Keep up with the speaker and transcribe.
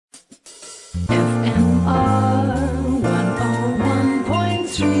FMR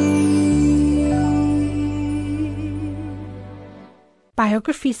 101.3.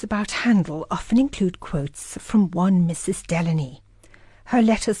 Biographies about Handel often include quotes from one Mrs. Delany. Her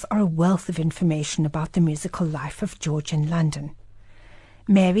letters are a wealth of information about the musical life of George in London.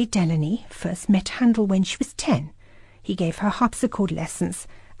 Mary Delany first met Handel when she was 10. He gave her harpsichord lessons,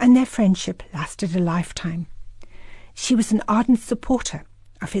 and their friendship lasted a lifetime. She was an ardent supporter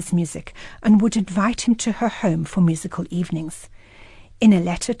of his music and would invite him to her home for musical evenings. In a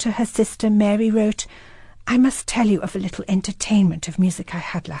letter to her sister, Mary wrote, "I must tell you of a little entertainment of music I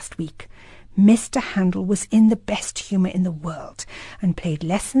had last week. Mr. Handel was in the best humour in the world, and played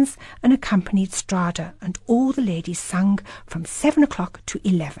lessons and accompanied Strada, and all the ladies sung from 7 o'clock to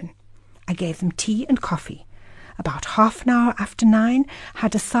 11. I gave them tea and coffee. About half an hour after 9,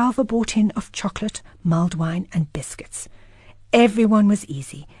 had a salver brought in of chocolate, mulled wine, and biscuits. Everyone was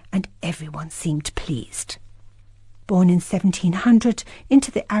easy, and everyone seemed pleased." Born in 1700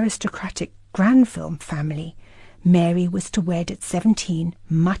 into the aristocratic Granville family, Mary was to wed at 17,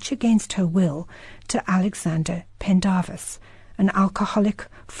 much against her will, to Alexander Pendarvis, an alcoholic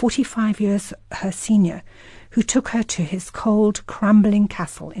 45 years her senior, who took her to his cold, crumbling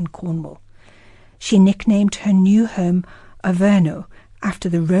castle in Cornwall. She nicknamed her new home Averno, after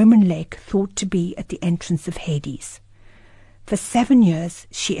the Roman lake thought to be at the entrance of Hades. For 7 years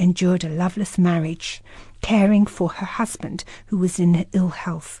she endured a loveless marriage, caring for her husband, who was in ill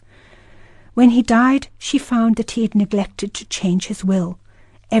health. When he died, she found that he had neglected to change his will.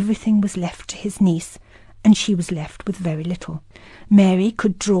 Everything was left to his niece, and she was left with very little. Mary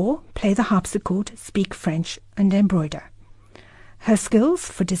could draw, play the harpsichord, speak French, and embroider. Her skills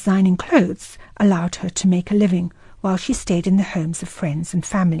for designing clothes allowed her to make a living while she stayed in the homes of friends and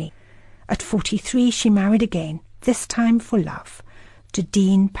family. At 43, she married again, this time for love, to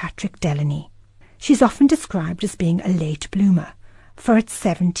Dean Patrick Delany. She's often described as being a late bloomer, for at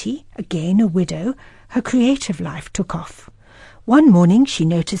 70, again a widow, her creative life took off. One morning she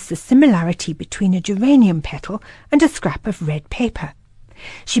noticed the similarity between a geranium petal and a scrap of red paper.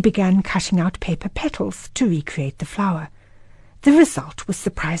 She began cutting out paper petals to recreate the flower. The result was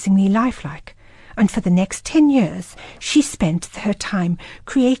surprisingly lifelike, and for the next 10 years she spent her time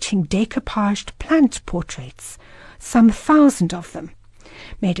creating decoupaged plant portraits, some 1,000 of them,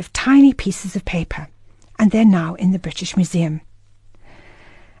 made of tiny pieces of paper, and they're now in the British Museum.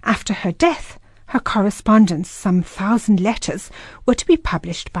 After her death, her correspondence, some 1,000 letters, were to be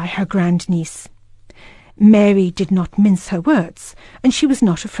published by her grandniece. Mary did not mince her words, and she was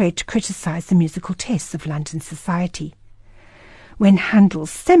not afraid to criticize the musical tastes of London society. When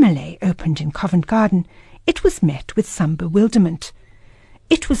Handel's Semele opened in Covent Garden, it was met with some bewilderment.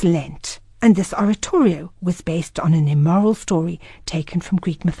 It was Lent, and this oratorio was based on an immoral story taken from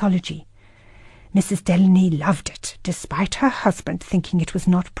Greek mythology. Mrs. Delany loved it, despite her husband thinking it was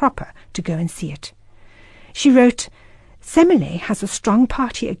not proper to go and see it. She wrote, "Semele has a strong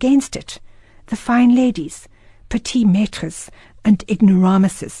party against it, the fine ladies, petit maîtres, and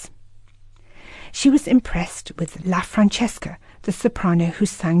ignoramuses." She was impressed with La Francesca, the soprano who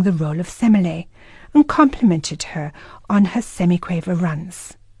sang the role of Semele, and complimented her on her semiquaver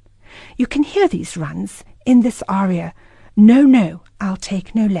runs. You can hear these runs in this aria, "No, no, I'll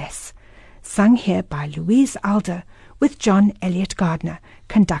take no less," sung here by Louise Alder, with John Eliot Gardner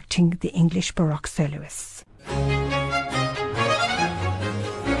conducting the English Baroque soloists.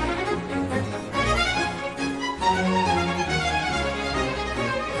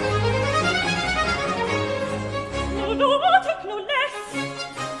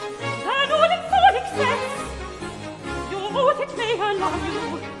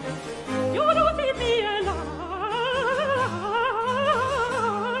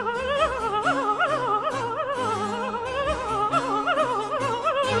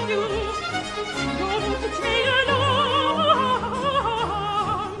 You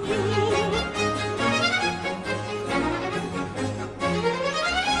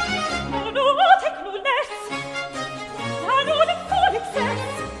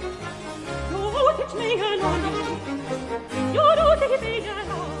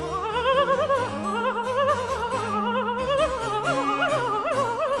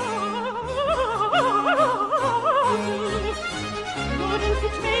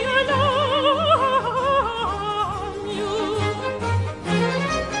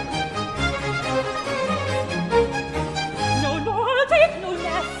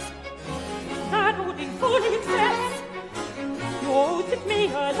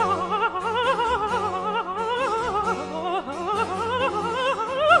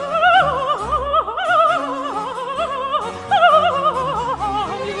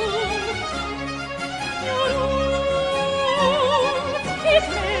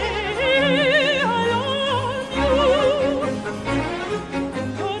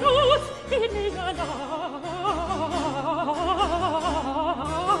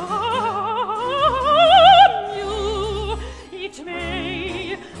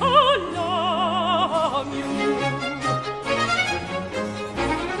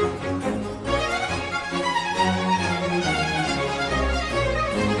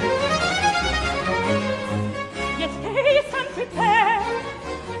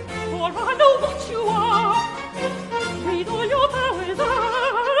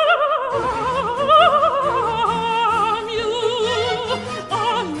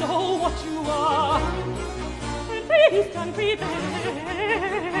and prepare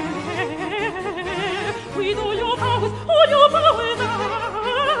with all your powers,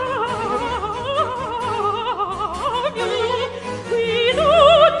 arm you, with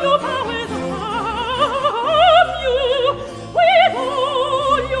all your powers, arm you, with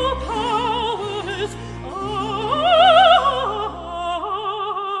all your powers, arm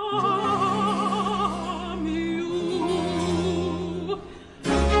you.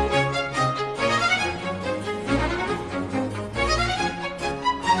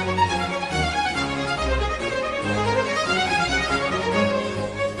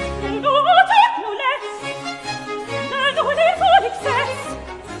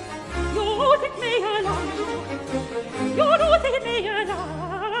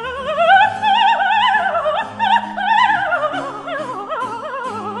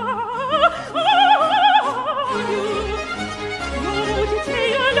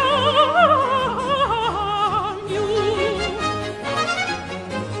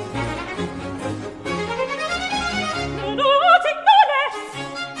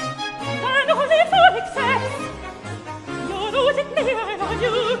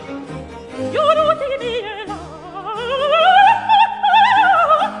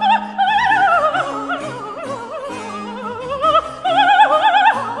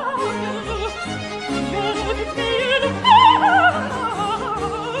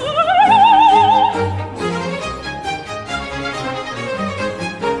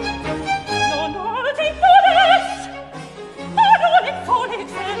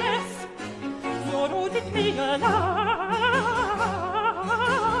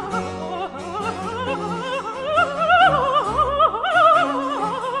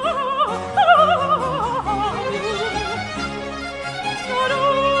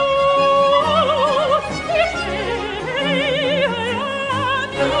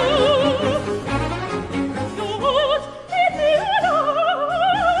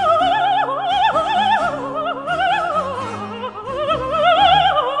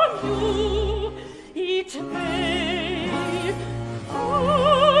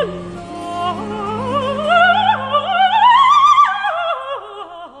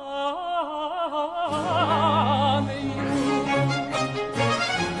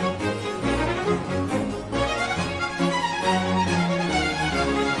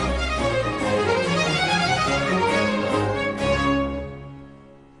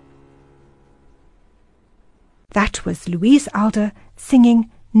 That was Louise Alder singing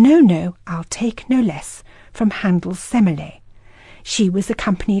No, No, I'll Take No Less from Handel's Semele. She was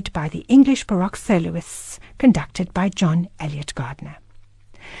accompanied by the English Baroque soloists conducted by John Elliott Gardner.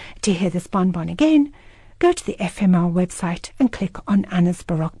 To hear this bonbon again, go to the FMR website and click on Anna's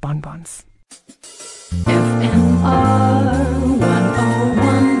Baroque Bonbons. FMR